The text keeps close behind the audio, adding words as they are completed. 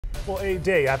Well, a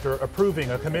day after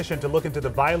approving a commission to look into the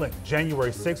violent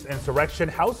January 6th insurrection,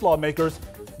 House lawmakers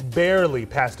barely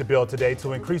passed a bill today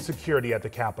to increase security at the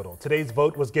Capitol. Today's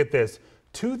vote was, get this,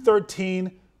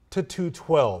 213 to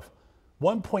 212.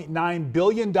 $1.9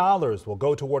 billion will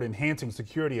go toward enhancing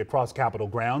security across Capitol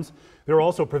grounds. There are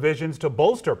also provisions to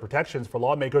bolster protections for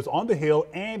lawmakers on the Hill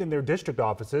and in their district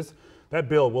offices. That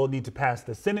bill will need to pass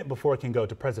the Senate before it can go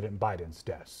to President Biden's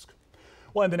desk.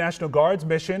 Well, and the National Guard's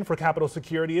mission for Capitol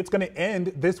security, it's going to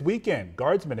end this weekend.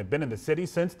 Guardsmen have been in the city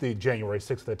since the January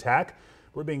 6th attack.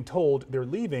 We're being told they're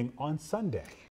leaving on Sunday.